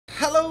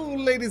Hello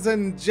ladies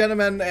and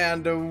gentlemen,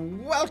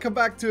 and welcome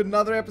back to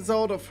another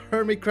episode of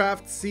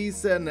Hermitcraft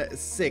Season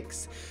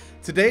 6.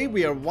 Today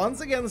we are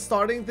once again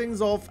starting things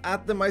off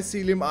at the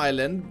Mycelium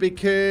Island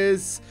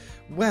because,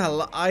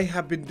 well, I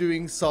have been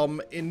doing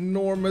some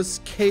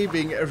enormous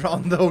caving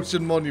around the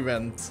Ocean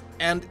Monument.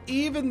 And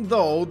even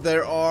though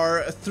there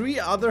are 3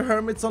 other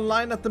hermits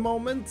online at the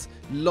moment,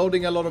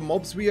 loading a lot of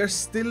mobs, we are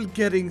still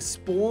getting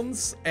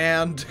spawns,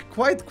 and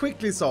quite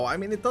quickly so. I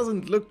mean, it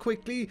doesn't look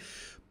quickly,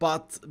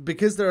 but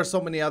because there are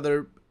so many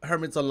other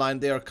hermits online,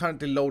 they are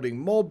currently loading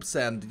mobs,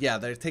 and yeah,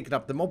 they're taking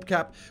up the mob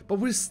cap, but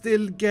we're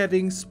still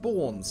getting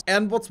spawns.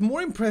 And what's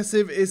more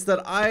impressive is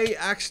that I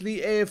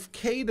actually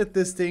AFK'd at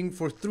this thing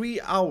for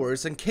 3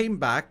 hours and came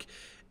back,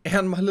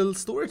 and my little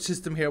storage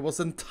system here was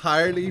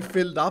entirely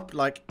filled up.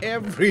 Like,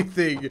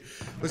 everything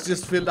was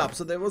just filled up.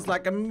 So there was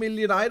like a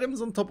million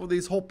items on top of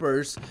these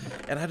hoppers,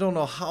 and I don't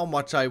know how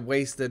much I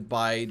wasted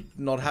by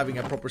not having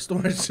a proper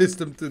storage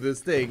system to this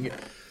thing.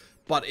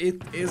 But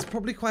it is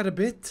probably quite a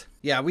bit.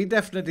 Yeah, we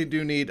definitely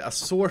do need a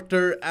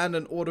sorter and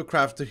an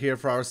autocrafter here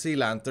for our sea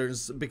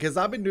lanterns, because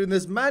I've been doing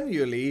this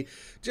manually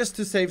just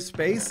to save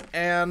space.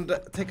 And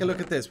take a look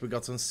at this. We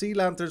got some sea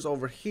lanterns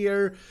over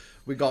here.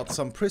 We got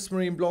some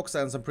prismarine blocks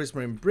and some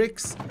prismarine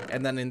bricks.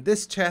 And then in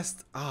this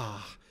chest,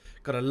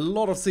 got a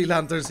lot of sea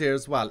lanterns here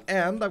as well.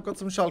 And I've got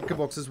some shulker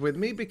boxes with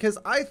me because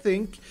I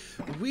think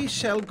we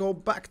shall go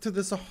back to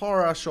the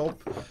Sahara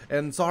shop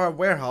and Sahara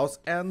warehouse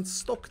and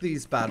stock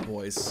these bad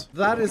boys.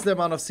 That is the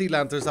amount of sea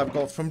lanterns I've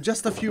got from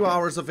just a few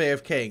hours of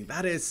AFKing.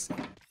 That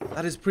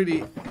is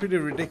pretty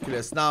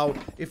ridiculous. Now,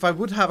 if I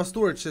would have a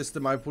storage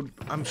system,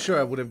 I'm sure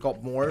I would have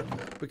got more,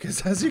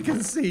 because as you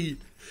can see,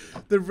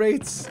 the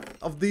rates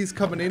of these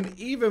coming in,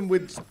 even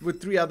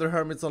with 3 other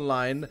hermits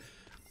online,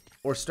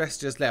 or Stress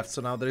just left, so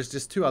now there's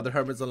just 2 other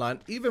hermits online.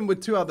 Even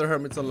with 2 other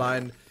hermits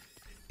online,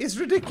 it's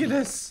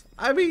ridiculous.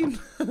 I mean,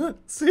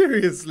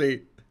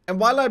 seriously. And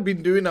while I've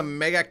been doing a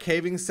mega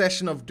caving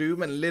session of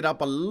Doom and lit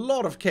up a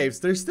lot of caves,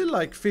 there's still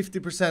like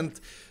 50%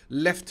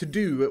 left to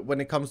do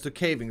when it comes to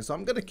caving. So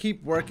I'm gonna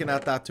keep working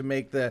at that to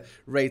make the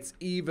rates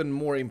even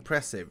more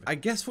impressive. I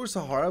guess for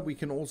Sahara, we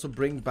can also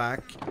bring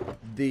back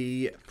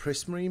the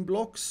prismarine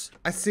blocks.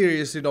 I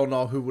seriously don't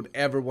know who would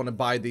ever want to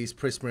buy these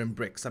prismarine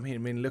bricks. I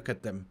mean, look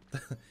at them.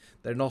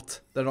 They're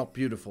not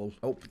beautiful.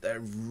 Oh, they're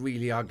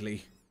really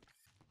ugly.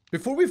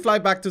 Before we fly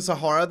back to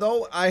Sahara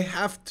though, I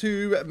have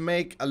to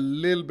make a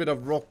little bit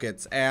of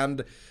rockets,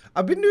 and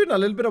I've been doing a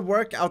little bit of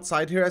work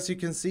outside here, as you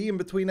can see, in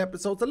between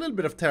episodes, a little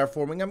bit of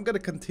terraforming. I'm gonna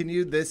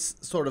continue this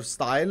sort of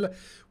style,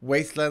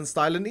 wasteland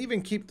style, and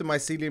even keep the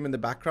mycelium in the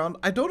background.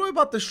 I don't know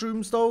about the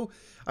shrooms though.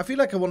 I feel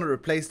like I want to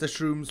replace the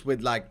shrooms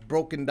with like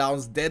broken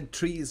down dead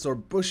trees or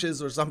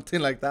bushes or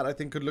something like that. I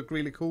think could look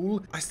really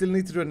cool. I still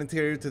need to do an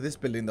interior to this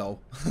building though.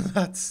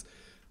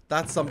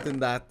 That's something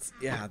that,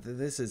 yeah,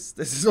 this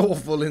is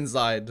awful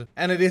inside.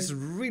 And it is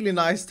really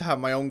nice to have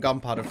my own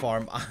gunpowder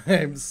farm.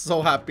 I'm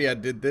so happy I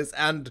did this,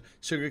 and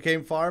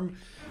sugarcane farm,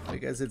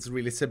 because it's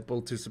really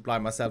simple to supply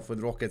myself with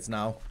rockets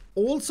now.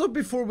 Also,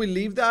 before we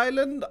leave the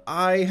island,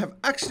 I have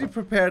actually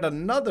prepared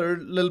another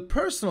little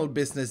personal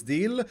business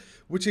deal,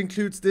 which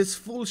includes this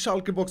full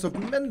shulker box of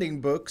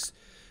mending books,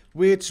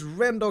 which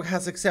Rendog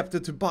has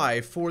accepted to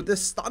buy for the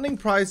stunning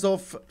price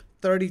of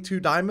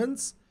 32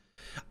 diamonds.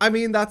 I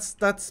mean, that's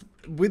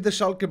with the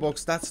shulker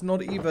box, that's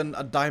not even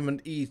a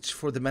diamond each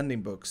for the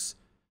mending books.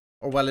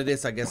 Or, well, it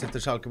is, I guess, if the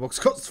shulker box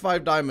costs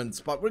 5 diamonds.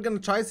 But we're gonna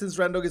try, since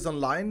Rendog is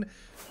online,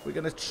 we're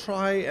gonna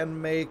try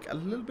and make a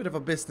little bit of a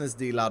business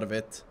deal out of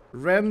it.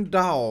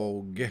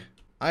 Rendog,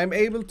 I'm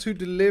able to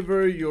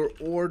deliver your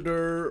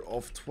order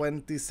of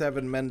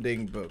 27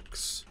 mending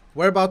books.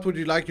 Whereabout would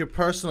you like your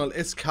personal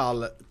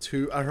iskall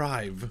to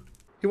arrive?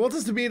 He wants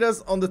us to meet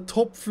us on the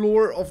top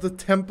floor of the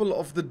Temple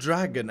of the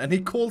Dragon, and he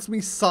calls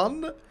me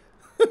son,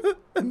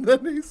 and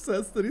then he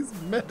says that he's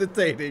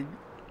meditating.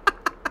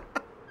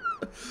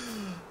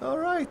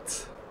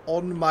 Alright,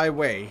 on my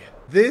way.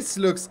 This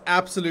looks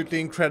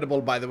absolutely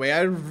incredible, by the way.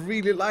 I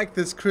really like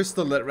this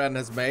crystal that Ren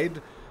has made,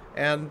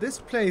 and this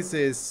place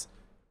is,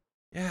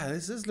 yeah,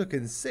 this is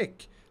looking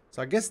sick.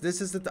 So I guess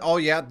this is the, oh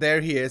yeah,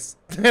 there he is.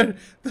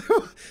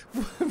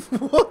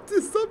 What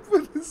is up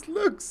with his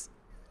looks?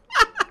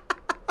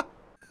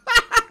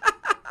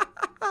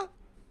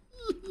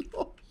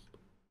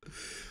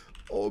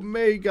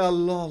 Omega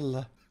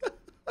lol.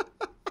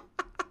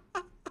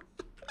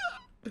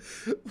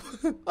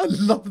 I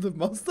love the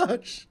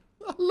mustache.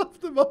 I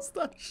love the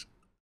mustache.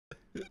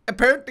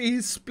 Apparently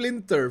he's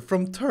Splinter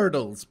from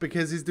Turtles,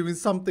 because he's doing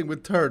something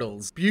with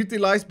turtles. Beauty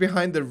lies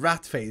behind the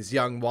rat face,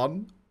 young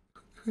one.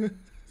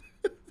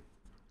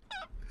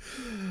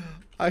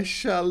 I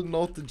shall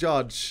not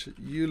judge.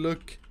 You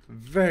look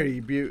very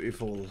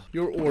beautiful.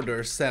 Your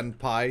order,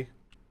 senpai.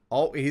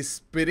 Oh, he's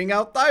spitting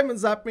out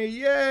diamonds at me.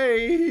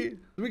 Yay!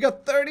 We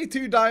got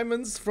 32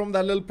 diamonds from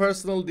that little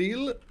personal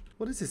deal.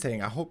 What is he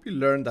saying? I hope you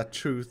learned that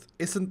truth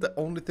isn't the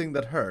only thing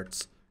that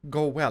hurts.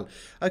 Go well.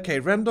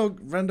 Okay,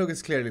 Rendog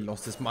has clearly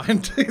lost his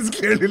mind. He's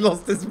clearly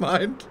lost his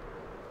mind.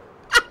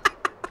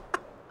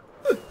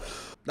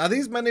 Now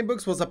these many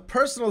books was a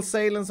personal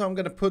sale, and so I'm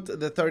gonna put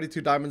the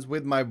 32 diamonds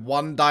with my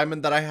 1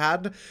 diamond that I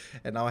had,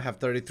 and now I have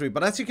 33.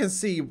 But as you can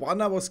see,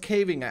 when I was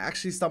caving, I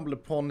actually stumbled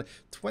upon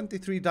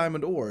 23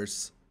 diamond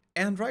ores.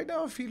 And right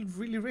now I feel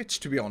really rich,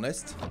 to be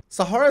honest.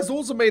 Sahara has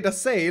also made a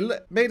sale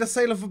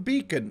of a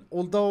beacon.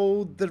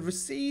 Although the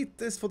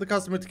receipt is for the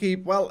customer to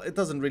keep, well, it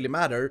doesn't really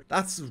matter.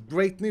 That's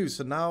great news.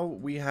 So now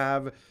we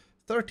have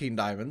 13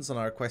 diamonds on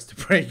our quest to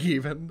break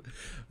even.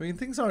 I mean,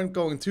 things aren't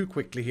going too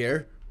quickly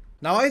here.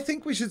 Now I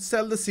think we should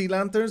sell the sea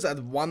lanterns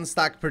at 1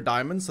 stack per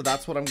diamond, so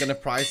that's what I'm gonna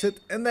price it.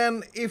 And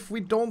then if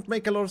we don't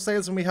make a lot of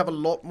sales and we have a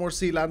lot more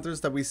sea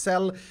lanterns that we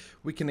sell,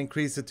 we can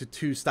increase it to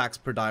 2 stacks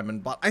per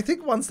diamond. But I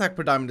think 1 stack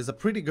per diamond is a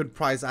pretty good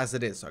price as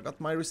it is. So I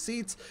got my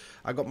receipts,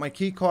 I got my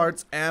key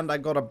cards, and I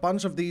got a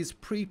bunch of these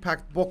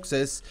pre-packed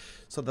boxes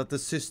so that the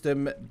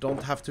system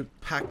don't have to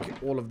pack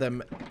all of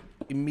them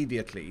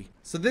immediately.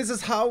 So this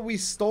is how we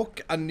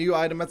stock a new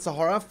item at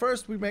Sahara.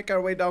 First we make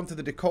our way down to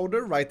the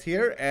decoder right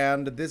here,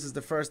 and this is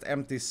the first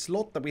empty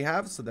slot that we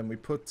have. So then we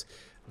put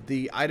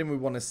the item we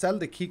want to sell,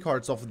 the key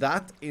cards of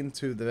that,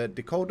 into the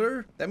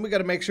decoder. Then we got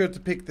to make sure to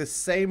pick the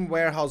same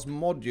warehouse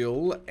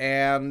module,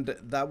 and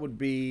that would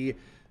be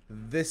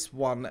this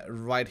one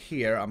right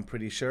here, I'm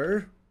pretty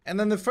sure. And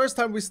then the first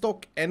time we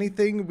stock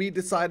anything, we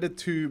decided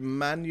to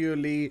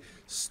manually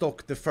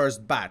stock the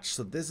first batch.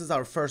 So this is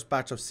our first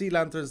batch of sea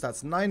lanterns.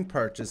 That's 9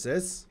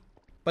 purchases.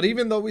 But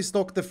even though we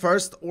stock the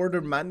first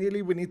order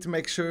manually, we need to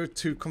make sure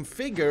to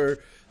configure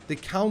the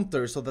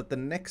counter so that the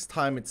next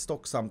time it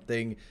stocks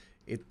something,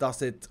 it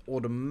does it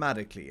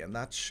automatically. And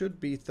that should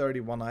be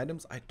 31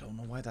 items. I don't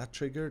know why that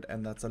triggered,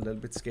 and that's a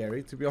little bit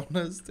scary, to be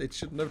honest. It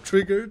shouldn't have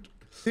triggered.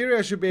 In theory,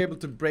 I should be able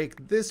to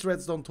break this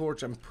redstone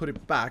torch and put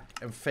it back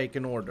and fake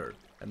an order.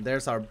 And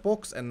there's our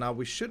box, and now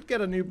we should get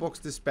a new box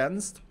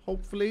dispensed,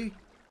 hopefully.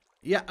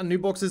 Yeah, a new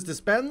box is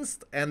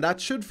dispensed, and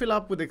that should fill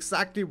up with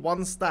exactly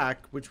 1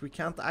 stack, which we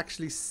can't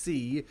actually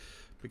see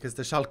because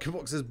the shulker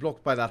box is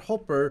blocked by that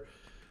hopper.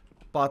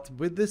 But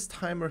with this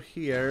timer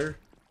here,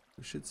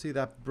 we should see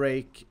that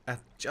break at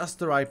just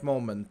the right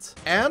moment.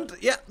 And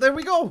yeah, there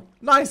we go.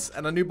 Nice.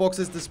 And a new box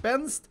is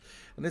dispensed,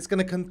 and it's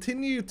going to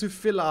continue to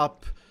fill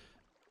up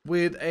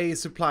with a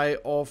supply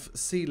of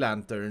sea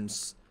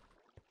lanterns.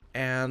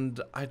 And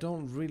I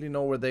don't really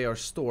know where they are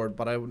stored,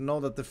 but I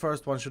know that the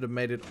first one should have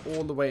made it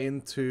all the way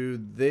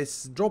into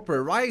this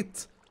dropper,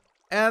 right?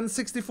 And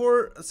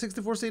 64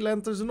 sea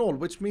lanterns in all,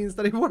 which means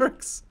that it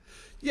works.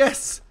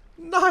 Yes,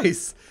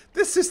 nice.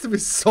 This system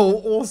is so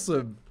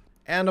awesome.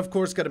 And of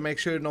course, got to make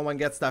sure no one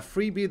gets that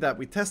freebie that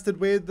we tested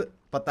with,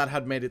 but that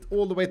had made it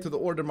all the way to the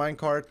order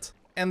minecart.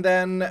 And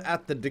then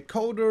at the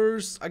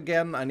decoders,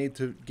 again, I need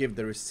to give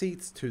the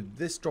receipts to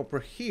this dropper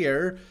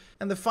here.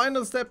 And the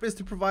final step is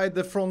to provide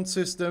the front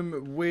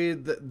system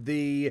with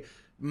the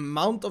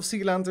amount of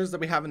sea lanterns that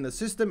we have in the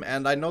system.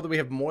 And I know that we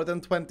have more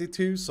than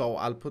 22, so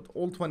I'll put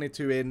all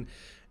 22 in.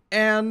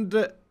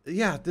 And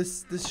yeah,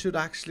 this should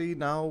actually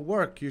now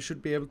work. You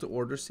should be able to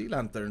order sea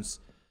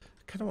lanterns. I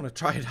kind of want to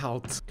try it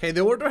out. Okay,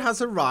 the order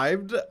has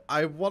arrived.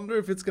 I wonder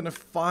if it's going to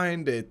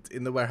find it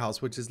in the warehouse,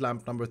 which is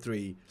lamp number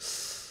 3.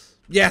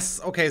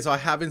 Yes, okay, so I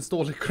have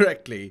installed it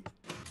correctly.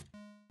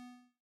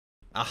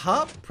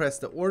 Aha, press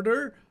the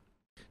order.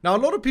 Now, a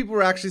lot of people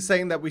were actually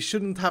saying that we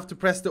shouldn't have to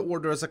press the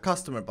order as a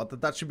customer,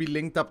 but that should be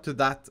linked up to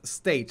that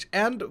stage.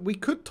 And we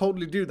could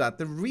totally do that.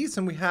 The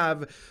reason we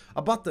have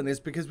a button is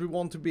because we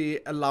want to be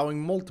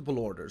allowing multiple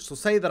orders. So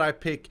say that I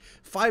pick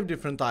 5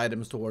 different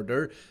items to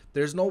order.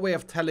 There's no way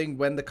of telling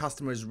when the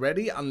customer is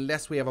ready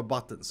unless we have a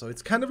button. So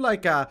it's kind of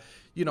like a,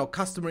 you know,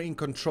 customer in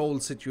control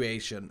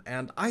situation.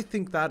 And I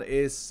think that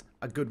is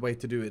a good way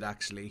to do it,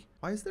 actually.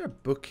 Why is there a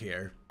book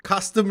here?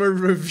 Customer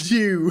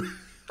review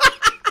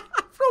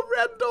from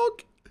Red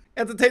Dog.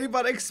 Entertaining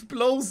but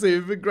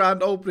explosive.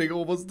 Grand opening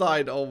almost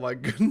died. Oh my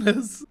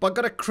goodness. But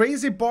got a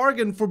crazy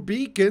bargain for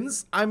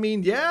beacons. I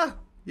mean, yeah.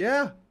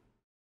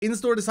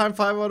 In-store design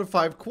 5 out of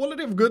 5.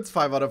 Quality of goods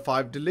 5 out of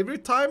 5. Delivery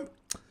time.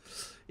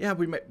 Yeah,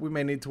 we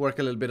may need to work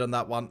a little bit on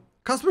that one.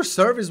 Customer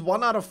service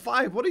 1 out of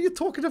 5. What are you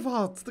talking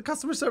about? The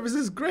customer service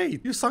is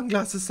great. Your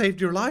sunglasses saved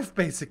your life,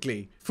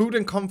 basically. Food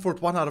and comfort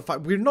 1 out of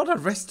 5. We're not a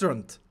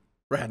restaurant,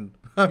 Ren.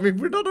 I mean,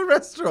 we're not a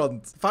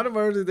restaurant. Final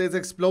word is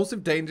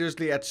explosive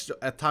dangerously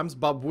at times.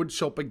 Bob would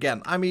shop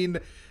again. I mean,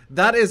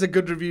 that is a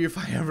good review if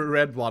I ever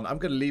read one. I'm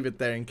going to leave it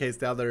there in case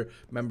the other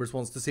members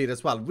wants to see it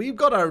as well. We've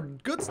got our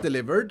goods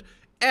delivered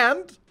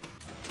and...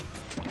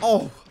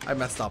 Oh, I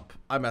messed up.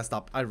 Where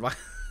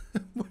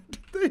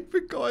did they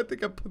even go? I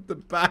think I put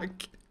them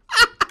back.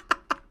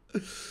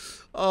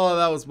 Oh,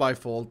 that was my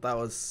fault. That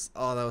was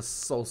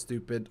so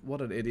stupid. What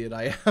an idiot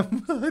I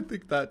am. I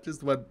think that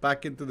just went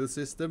back into the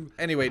system.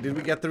 Anyway, did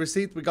we get the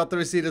receipt? We got the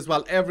receipt as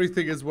well.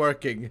 Everything is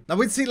working. Now,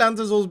 with sea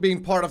lanterns also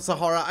being part of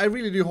Sahara, I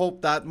really do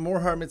hope that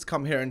more hermits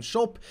come here and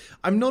shop.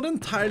 I'm not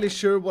entirely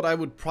sure what I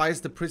would price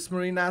the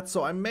prismarine at,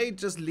 so I may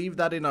just leave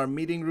that in our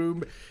meeting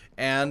room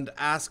and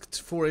ask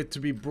for it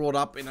to be brought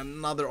up in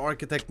another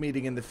architect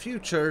meeting in the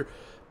future.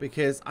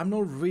 Because I'm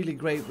not really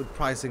great with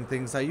pricing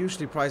things. I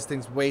usually price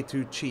things way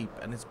too cheap,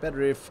 and it's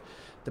better if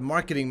the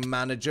marketing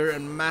manager,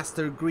 and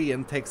Master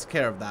Green takes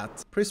care of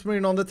that.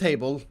 Prismarine on the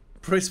table.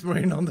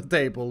 Prismarine on the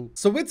table.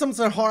 So with some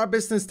Sahara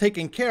business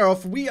taken care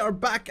of, we are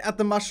back at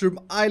the Mushroom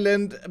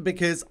Island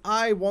because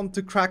I want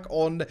to crack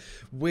on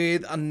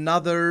with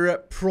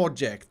another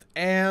project.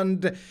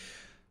 And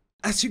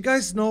as you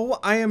guys know,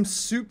 I am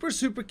super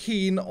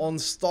keen on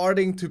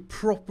starting to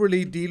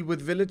properly deal with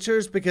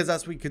villagers because,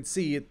 as we could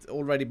see, it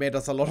already made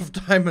us a lot of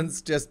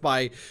diamonds just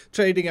by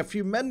trading a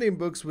few mending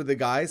books with the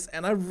guys,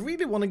 and I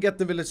really want to get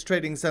the village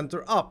trading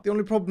center up. The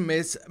only problem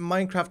is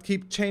Minecraft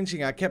keeps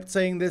changing. I kept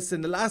saying this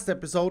in the last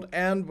episode,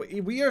 and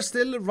we are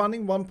still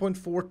running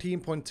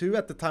 1.14.2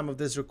 at the time of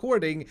this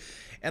recording,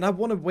 and I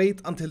want to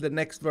wait until the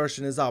next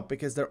version is up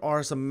because there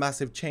are some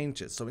massive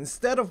changes. So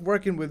instead of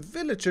working with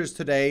villagers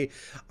today,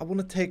 I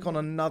want to take on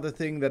another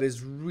thing that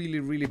is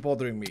really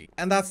bothering me,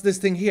 and that's this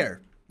thing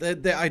here.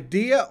 The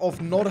idea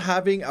of not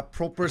having a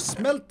proper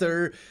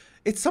smelter.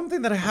 It's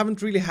something that I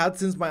haven't really had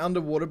since my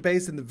underwater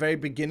base in the very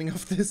beginning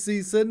of this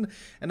season,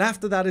 and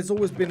after that it's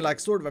always been like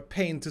sort of a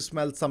pain to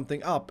smelt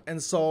something up,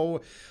 and so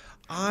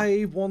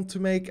I want to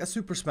make a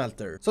super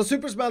smelter. So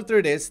super smelter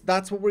it is,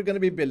 that's what we're going to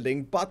be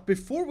building. But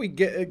before we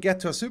get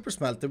to a super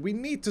smelter, we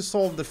need to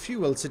solve the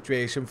fuel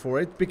situation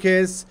for it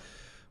because,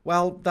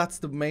 well, that's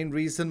the main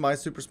reason my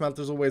super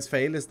smelters always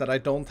fail, is that I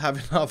don't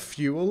have enough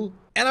fuel.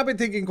 And I've been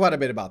thinking quite a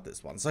bit about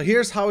this one. So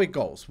here's how it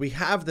goes. We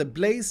have the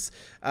blaze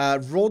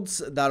rods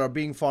that are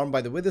being farmed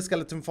by the wither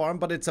skeleton farm,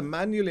 but it's a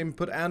manual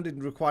input and it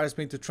requires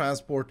me to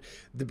transport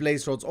the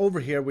blaze rods over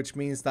here, which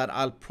means that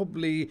I'll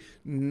probably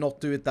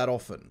not do it that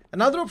often.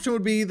 Another option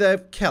would be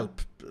the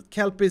kelp.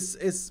 Kelp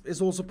is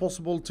also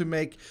possible to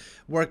make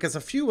work as a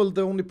fuel.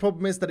 The only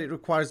problem is that it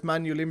requires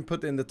manual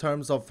input in the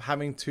terms of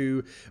having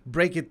to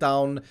break it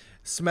down,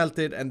 smelt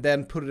it, and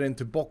then put it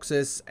into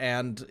boxes.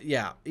 And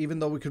yeah, even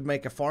though we could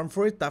make a farm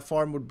for it, that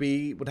farm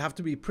would have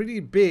to be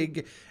pretty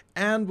big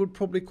and would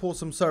probably cause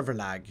some server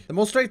lag. The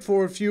most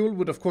straightforward fuel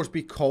would of course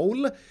be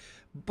coal,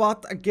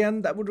 but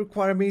again that would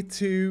require me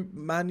to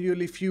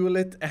manually fuel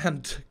it,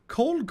 and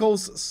coal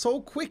goes so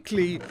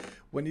quickly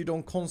when you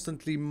don't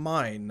constantly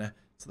mine.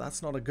 So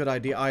that's not a good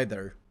idea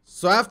either.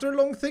 So after a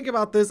long think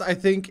about this, I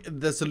think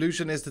the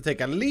solution is to take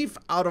a leaf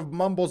out of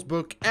Mumbo's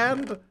book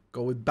and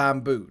go with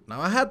bamboo.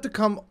 Now I had to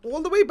come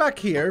all the way back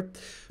here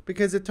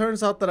because it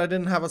turns out that I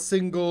didn't have a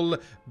single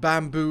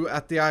bamboo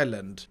at the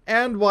island.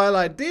 And while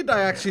I did,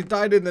 I actually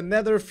died in the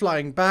nether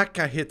flying back.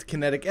 I hit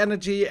kinetic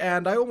energy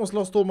and I almost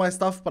lost all my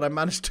stuff, but I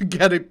managed to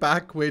get it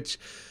back, which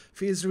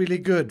feels really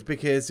good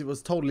because it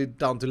was totally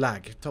down to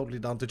lag, totally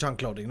down to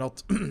chunk loading,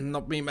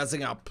 not me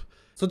messing up.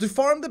 So to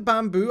farm the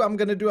bamboo, I'm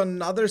gonna do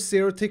another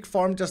zero tick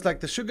farm just like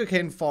the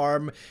sugarcane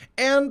farm,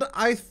 and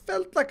I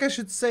felt like I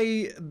should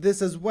say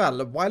this as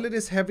well. While it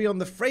is heavy on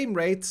the frame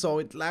rate, so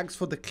it lags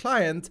for the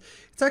client,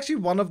 it's actually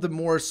one of the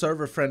more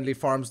server friendly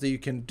farms that you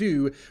can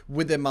do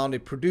with the amount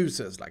it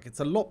produces. Like,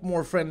 it's a lot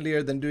more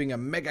friendlier than doing a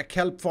mega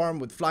kelp farm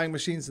with flying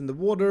machines in the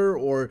water,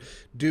 or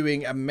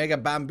doing a mega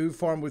bamboo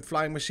farm with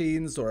flying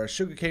machines, or a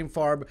sugarcane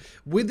farm.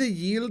 With the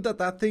yield that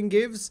that thing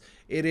gives,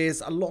 it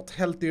is a lot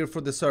healthier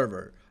for the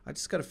server. I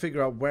just gotta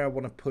figure out where I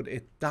want to put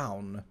it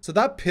down. So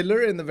that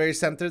pillar in the very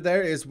center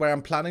there is where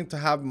I'm planning to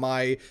have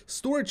my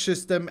storage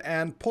system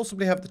and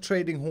possibly have the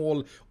trading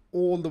hall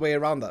all the way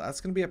around that. That's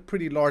gonna be a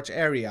pretty large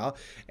area,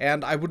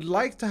 and I would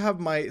like to have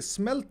my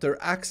smelter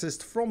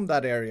accessed from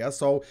that area.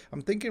 So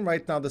I'm thinking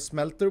right now the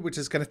smelter, which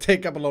is gonna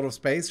take up a lot of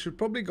space, should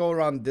probably go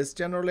around this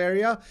general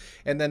area,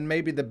 and then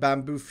maybe the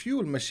bamboo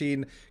fuel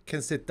machine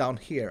can sit down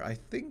here. I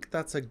think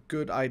that's a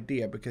good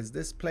idea because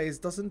this place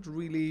doesn't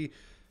really...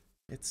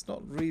 It's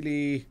not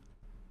really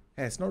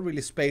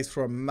space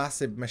for a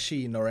massive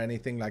machine or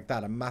anything like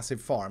that, a massive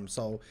farm.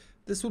 So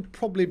this would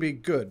probably be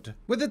good.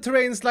 With the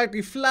terrain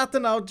slightly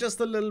flattened out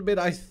just a little bit,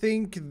 I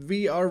think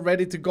we are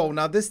ready to go.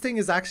 Now this thing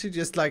is actually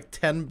just like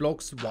 10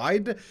 blocks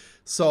wide.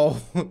 So,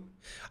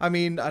 I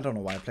mean, I don't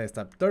know why I placed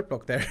that dirt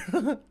block there.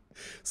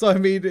 So, I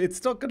mean,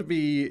 it's not going to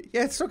be,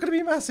 yeah, it's not going to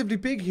be massively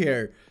big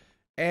here.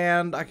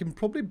 And I can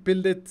probably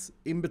build it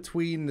in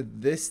between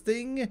this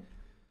thing.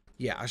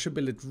 Yeah, I should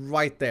build it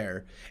right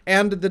there.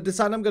 And the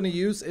design I'm going to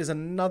use is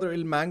another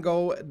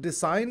Ilmango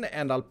design,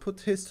 and I'll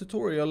put his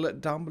tutorial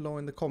down below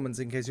in the comments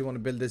in case you want to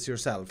build this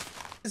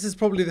yourself. This is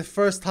probably the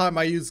first time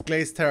I use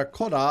glazed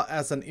terracotta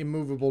as an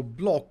immovable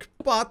block,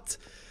 but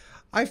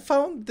I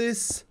found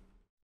this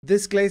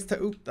glazed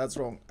that's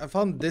wrong. I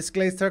found this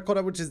glazed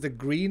terracotta, which is the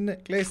green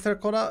glazed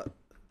terracotta,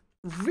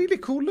 really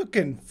cool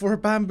looking for a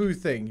bamboo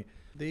thing.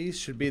 These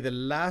should be the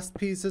last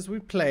pieces we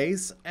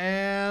place,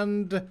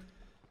 and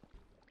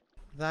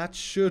that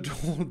should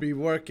all be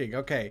working.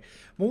 Okay.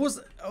 I was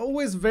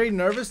always very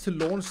nervous to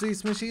launch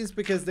these machines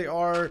because they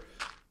are,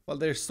 well,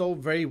 they're so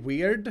very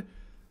weird.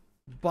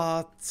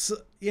 But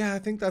yeah, I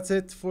think that's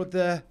it for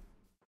the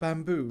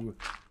bamboo.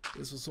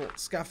 This was all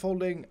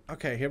scaffolding.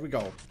 Okay, here we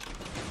go.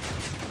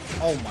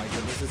 Oh my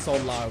goodness, it's so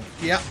loud.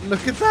 Yeah,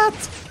 look at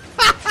that.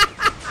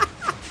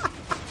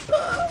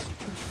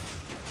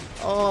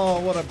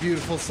 Oh, what a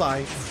beautiful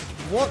sight.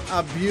 What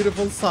a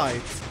beautiful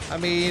sight. I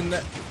mean,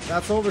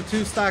 that's over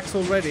 2 stacks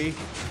already.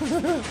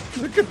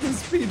 Look at the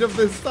speed of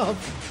this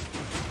stuff.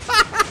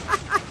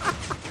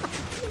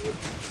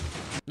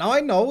 Now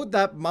I know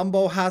that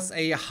Mambo has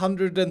a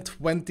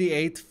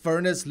 128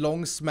 furnace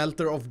long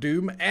smelter of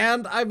doom,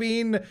 and I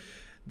mean,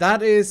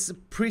 that is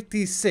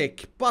pretty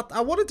sick. But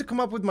I wanted to come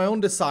up with my own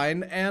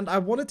design, and I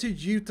wanted to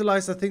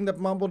utilize a thing that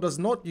Mambo does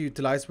not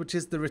utilize, which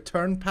is the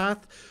return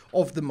path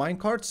of the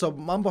minecart. So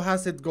Mambo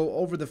has it go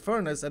over the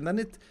furnace, and then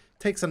it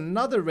takes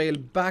another rail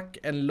back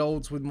and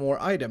loads with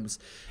more items.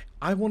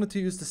 I wanted to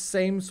use the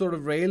same sort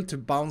of rail to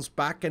bounce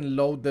back and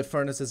load the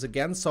furnaces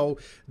again. So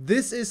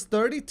this is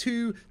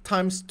 32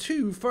 times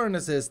 2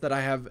 furnaces that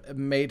I have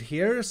made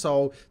here.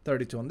 So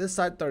 32 on this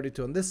side,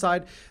 32 on this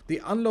side.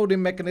 The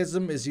unloading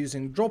mechanism is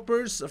using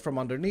droppers from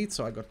underneath.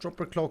 So I got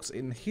dropper clocks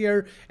in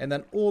here, and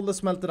then all the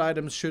smelted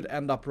items should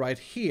end up right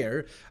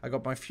here. I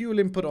got my fuel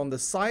input on the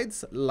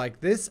sides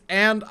like this,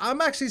 and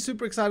I'm actually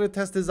super excited to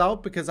test this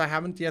out because I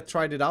haven't yet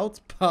tried it out,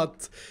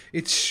 but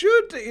it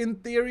should in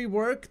theory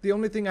work. The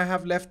only thing I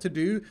have left to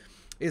do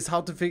is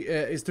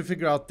to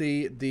figure out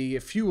the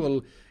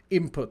fuel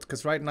input,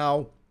 because right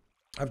now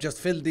I've just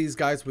filled these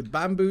guys with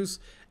bamboos,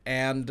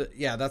 and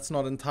yeah, that's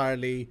not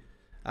entirely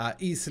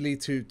easily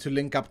to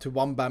link up to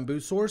one bamboo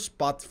source,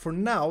 but for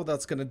now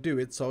that's gonna do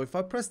it. So if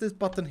I press this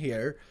button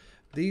here,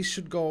 these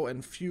should go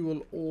and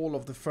fuel all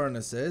of the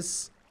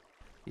furnaces.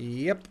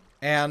 Yep,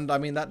 and I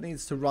mean that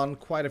needs to run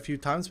quite a few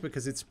times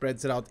because it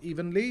spreads it out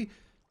evenly.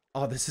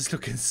 Oh, this is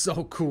looking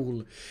so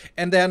cool.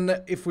 And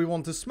then if we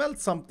want to smelt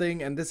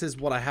something, and this is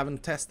what I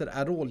haven't tested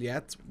at all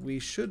yet, we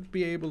should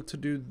be able to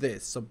do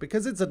this. So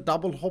because it's a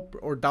double hopper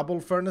or double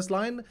furnace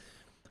line,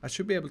 I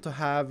should be able to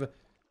have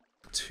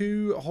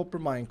 2 hopper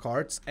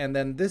minecarts, and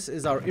then this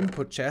is our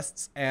input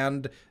chests,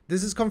 and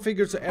this is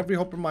configured so every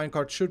hopper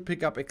minecart should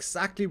pick up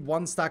exactly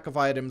 1 stack of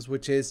items,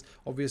 which is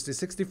obviously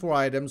 64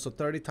 items, so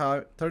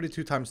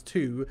 32 times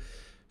 2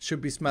 should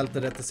be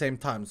smelted at the same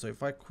time. So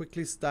if I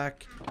quickly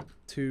stack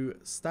 2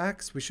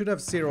 stacks, we should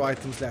have 0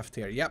 items left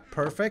here. Yep,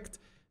 perfect.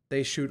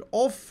 They shoot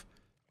off,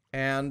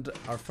 and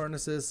our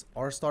furnaces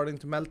are starting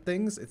to melt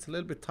things. It's a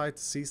little bit tight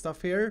to see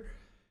stuff here.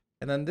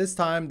 And then this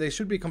time they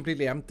should be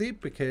completely empty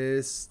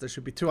because there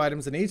should be 2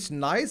 items in each.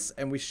 Nice.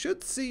 And we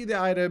should see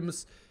the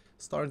items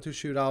starting to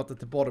shoot out at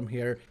the bottom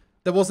here.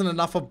 There wasn't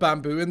enough of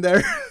bamboo in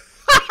there.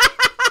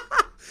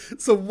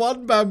 So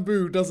 1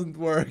 bamboo doesn't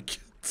work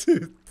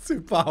to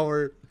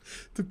power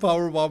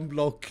 1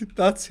 block.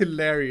 That's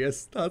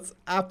hilarious. That's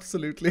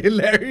absolutely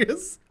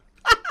hilarious.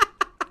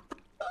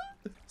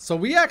 So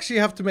we actually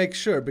have to make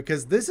sure,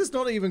 because this is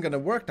not even going to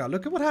work now.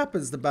 Look at what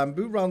happens. The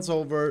bamboo runs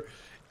over,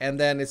 and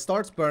then it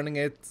starts burning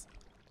it.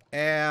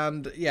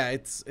 And yeah,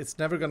 it's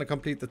never going to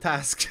complete the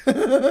task.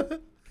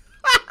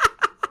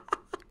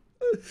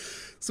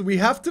 So we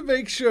have to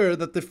make sure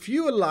that the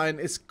fuel line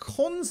is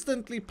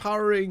constantly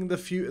powering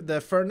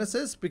the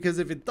furnaces, because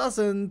if it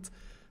doesn't,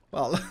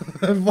 well,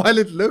 while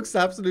it looks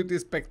absolutely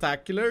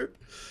spectacular,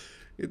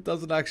 it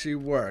doesn't actually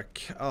work.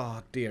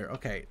 Oh dear.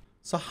 Okay.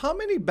 So how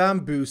many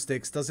bamboo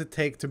sticks does it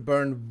take to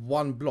burn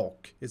 1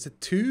 block? Is it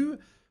 2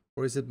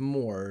 or is it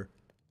more?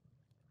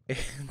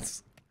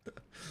 It's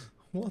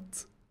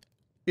what?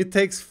 It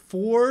takes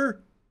 4.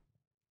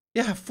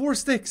 Yeah, 4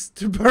 sticks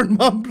to burn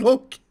 1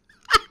 block.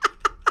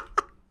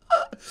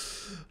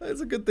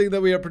 It's a good thing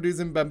that we are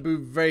producing bamboo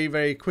very,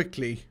 very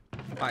quickly.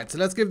 Alright, so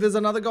let's give this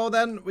another go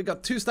then. We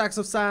got 2 stacks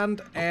of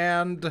sand,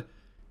 and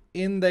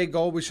in they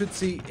go. We should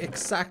see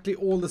exactly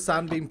all the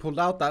sand being pulled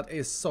out. That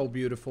is so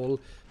beautiful.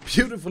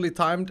 Beautifully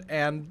timed.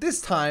 And this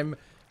time,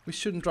 we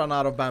shouldn't run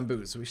out of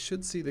bamboo. So we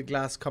should see the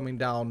glass coming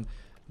down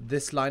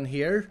this line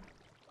here.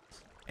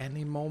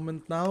 Any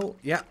moment now.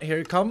 Yeah, here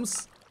it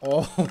comes.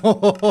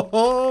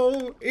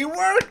 Oh, it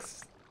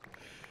works!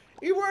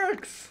 It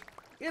works!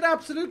 It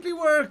absolutely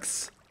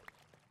works!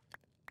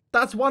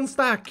 That's 1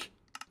 stack.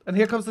 And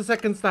here comes the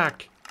 2nd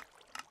stack.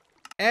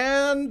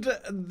 And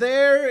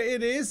there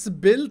it is,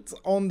 built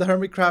on the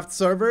Hermitcraft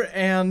server.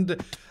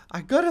 And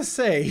I gotta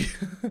say,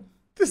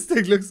 this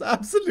thing looks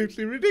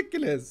absolutely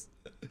ridiculous.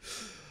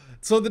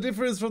 So the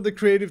difference from the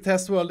creative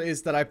test world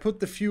is that I put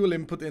the fuel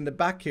input in the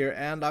back here.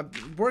 And I'm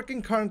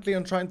working currently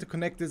on trying to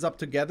connect this up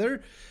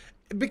together.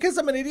 Because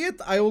I'm an idiot,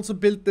 I also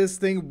built this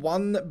thing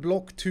 1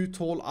 block too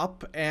tall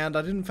up. And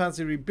I didn't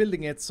fancy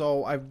rebuilding it,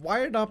 so I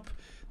wired up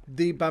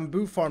the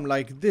bamboo farm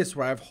like this,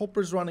 where I have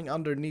hoppers running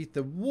underneath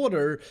the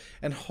water,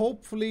 and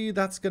hopefully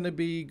that's gonna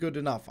be good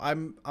enough.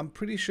 I'm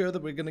pretty sure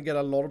that we're gonna get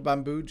a lot of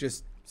bamboo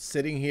just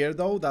sitting here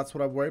though. That's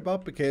what I worry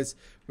about, because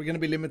we're gonna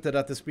be limited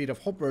at the speed of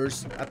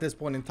hoppers at this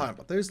point in time.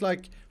 But there's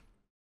like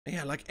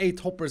 8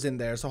 hoppers in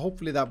there, so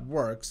hopefully that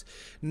works.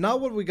 Now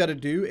what we gotta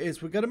do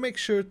is we gotta make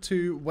sure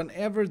to,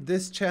 whenever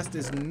this chest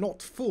is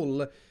not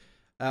full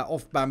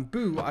of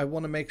bamboo, I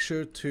want to make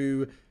sure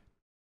to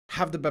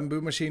have the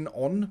bamboo machine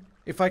on,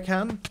 if I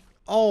can.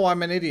 Oh,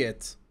 I'm an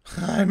idiot.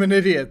 I'm an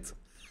idiot.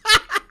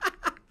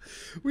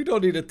 We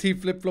don't need a T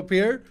flip-flop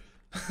here.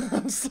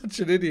 I'm such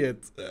an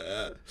idiot.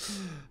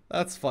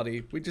 That's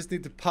funny. We just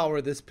need to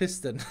power this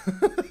piston.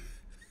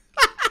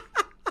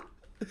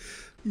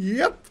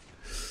 Yep.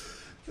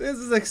 This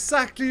is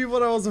exactly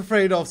what I was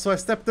afraid of. So I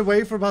stepped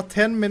away for about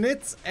 10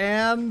 minutes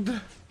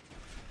and...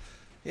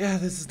 yeah,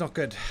 this is not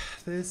good.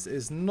 This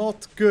is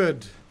not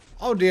good.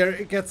 Oh dear,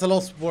 it gets a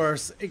lot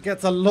worse. It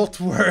gets a lot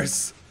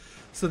worse.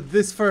 So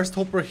this first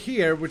hopper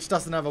here, which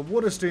doesn't have a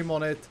water stream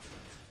on it.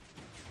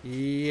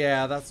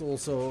 Yeah, that's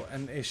also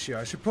an issue.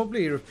 I should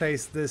probably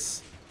replace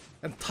this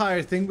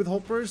entire thing with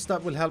hoppers.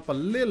 That will help a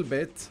little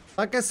bit.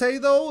 Like I say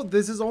though,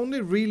 this is only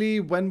really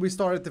when we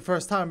started the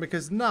first time,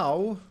 because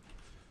now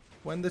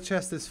when the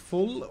chest is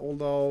full,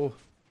 although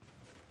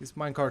these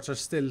minecarts are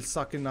still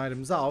sucking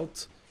items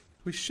out,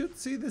 we should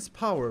see this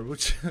power,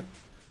 which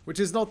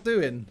is not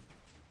doing.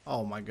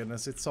 Oh my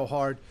goodness, it's so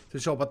hard to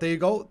show. But there you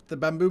go, the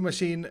bamboo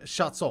machine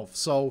shuts off.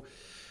 So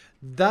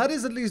that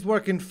is at least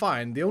working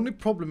fine. The only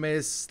problem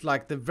is,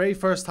 like the very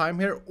first time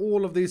here,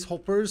 all of these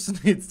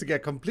hoppers needs to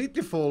get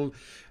completely full,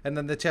 and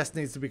then the chest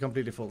needs to be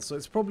completely full. So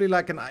it's probably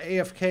like an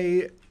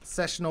AFK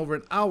session over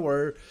an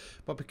hour.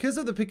 But because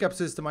of the pickup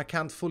system, I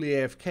can't fully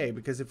AFK,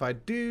 because if I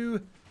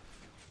do,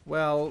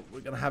 well,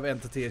 we're gonna have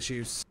entity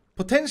issues.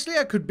 Potentially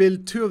I could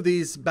build 2 of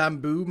these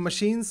bamboo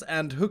machines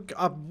and hook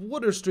up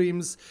water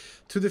streams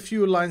to the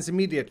fuel lines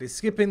immediately,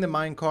 skipping the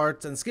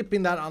minecart and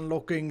skipping that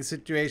unlocking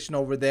situation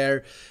over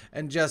there,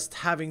 and just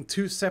having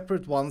 2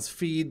 separate ones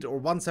feed, or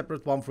 1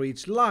 separate one for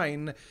each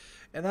line.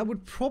 And that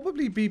would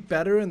probably be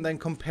better, and then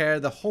compare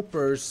the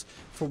hoppers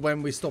for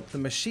when we stop the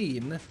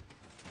machine.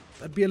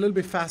 That'd be a little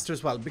bit faster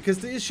as well, because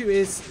the issue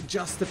is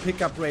just the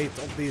pickup rate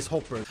of these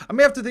hoppers. I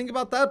may have to think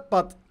about that,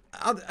 but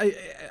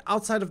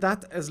outside of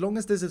that, as long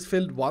as this is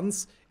filled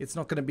once, it's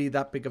not going to be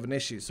that big of an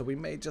issue. So we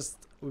may just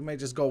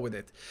go with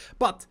it.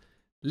 But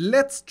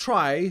let's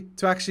try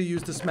to actually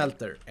use the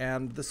smelter.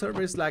 And the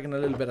server is lagging a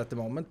little bit at the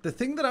moment. The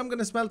thing that I'm going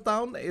to smelt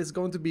down is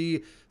going to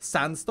be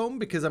sandstone,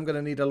 because I'm going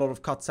to need a lot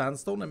of cut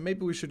sandstone. And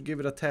maybe we should give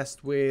it a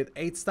test with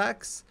 8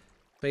 stacks.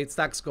 So 8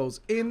 stacks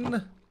goes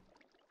in.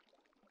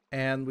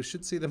 And we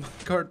should see the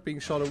minecart being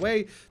shot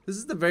away. This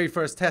is the very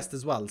first test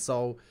as well,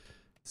 so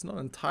it's not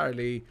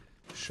entirely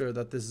sure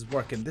that this is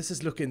working. This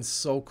is looking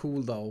so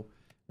cool though.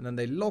 And then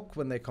they lock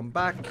when they come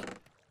back.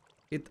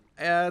 It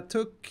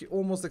took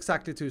almost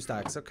exactly 2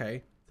 stacks.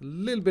 Okay, a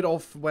little bit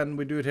off when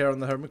we do it here on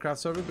the Hermitcraft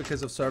server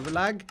because of server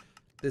lag.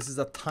 This is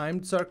a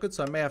timed circuit,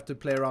 so I may have to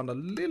play around a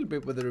little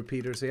bit with the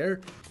repeaters here.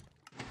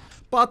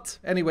 But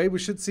anyway, we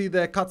should see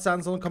the cut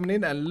sandstone coming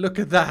in, and look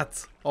at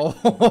that.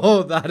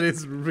 Oh, that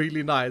is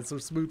really nice. Or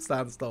smooth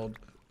sandstone.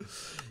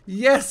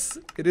 Yes,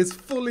 it is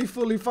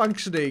fully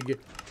functioning.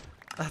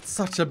 That's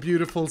such a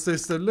beautiful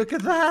system. Look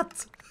at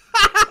that.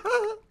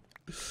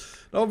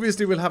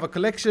 Obviously, we'll have a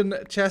collection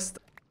chest.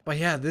 But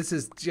yeah, this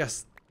is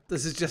just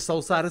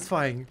so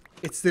satisfying.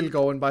 It's still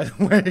going, by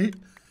the way.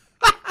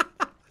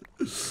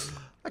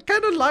 I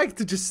kind of like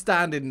to just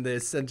stand in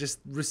this and just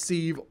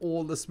receive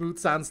all the smooth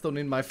sandstone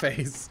in my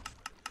face.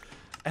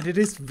 And it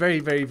is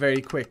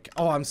very quick.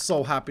 Oh, I'm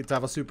so happy to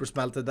have a super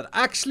smelter that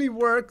actually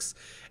works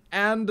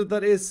and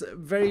that is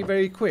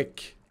very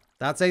quick.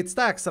 That's 8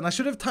 stacks, and I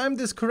should have timed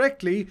this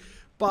correctly,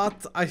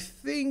 but I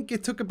think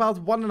it took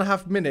about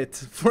 1.5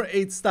 minutes for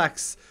 8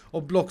 stacks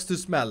of blocks to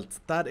smelt.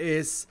 That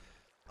is...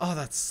 oh,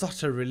 that's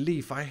such a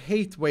relief. I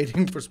hate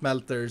waiting for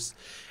smelters.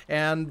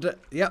 And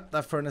yeah,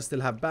 that furnace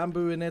still have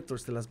bamboo in it, or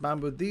still has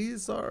bamboo.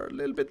 These are a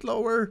little bit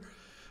lower.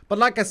 But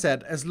like I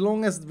said, as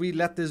long as we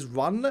let this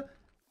run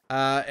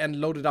and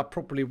load it up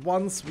properly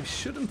once, we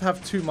shouldn't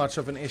have too much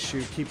of an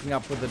issue keeping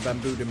up with the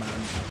bamboo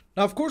demand.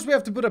 Now, of course, we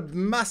have to put a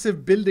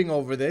massive building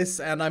over this,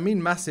 and I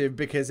mean massive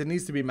because it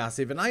needs to be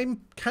massive. And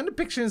I'm kind of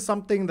picturing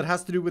something that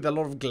has to do with a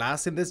lot of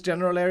glass in this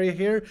general area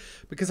here,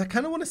 because I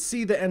kind of want to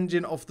see the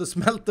engine of the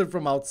smelter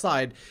from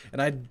outside.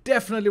 And I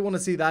definitely want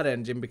to see that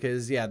engine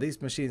because, yeah,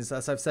 these machines,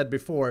 as I've said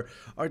before,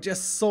 are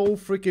just so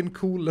freaking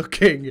cool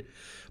looking.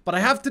 But I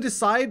have to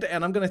decide,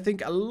 and I'm going to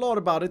think a lot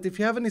about it. If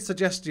you have any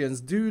suggestions,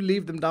 do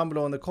leave them down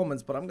below in the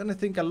comments. But I'm going to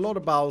think a lot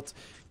about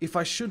if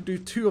I should do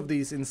 2 of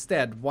these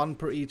instead, 1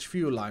 per each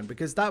fuel line.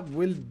 Because that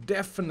will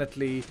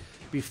definitely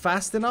be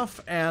fast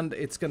enough, and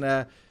it's going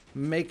to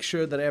make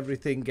sure that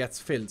everything gets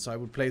filled. So I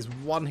would place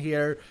 1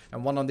 here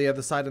and 1 on the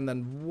other side, and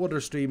then water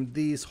stream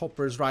these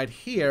hoppers right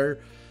here,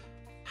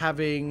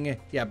 having,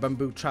 yeah,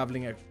 bamboo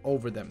traveling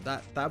over them.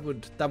 That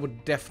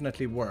would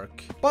definitely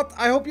work. But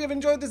I hope you have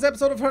enjoyed this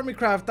episode of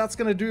Hermitcraft. That's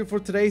gonna do it for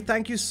today.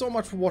 Thank you so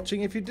much for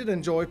watching. If you did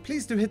enjoy,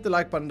 please do hit the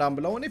like button down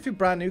below, and if you're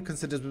brand new,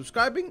 consider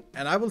subscribing,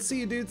 and I will see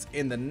you dudes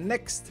in the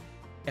next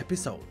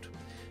episode.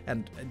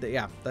 And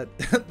yeah, that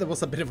there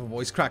was a bit of a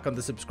voice crack on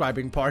the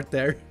subscribing part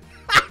there.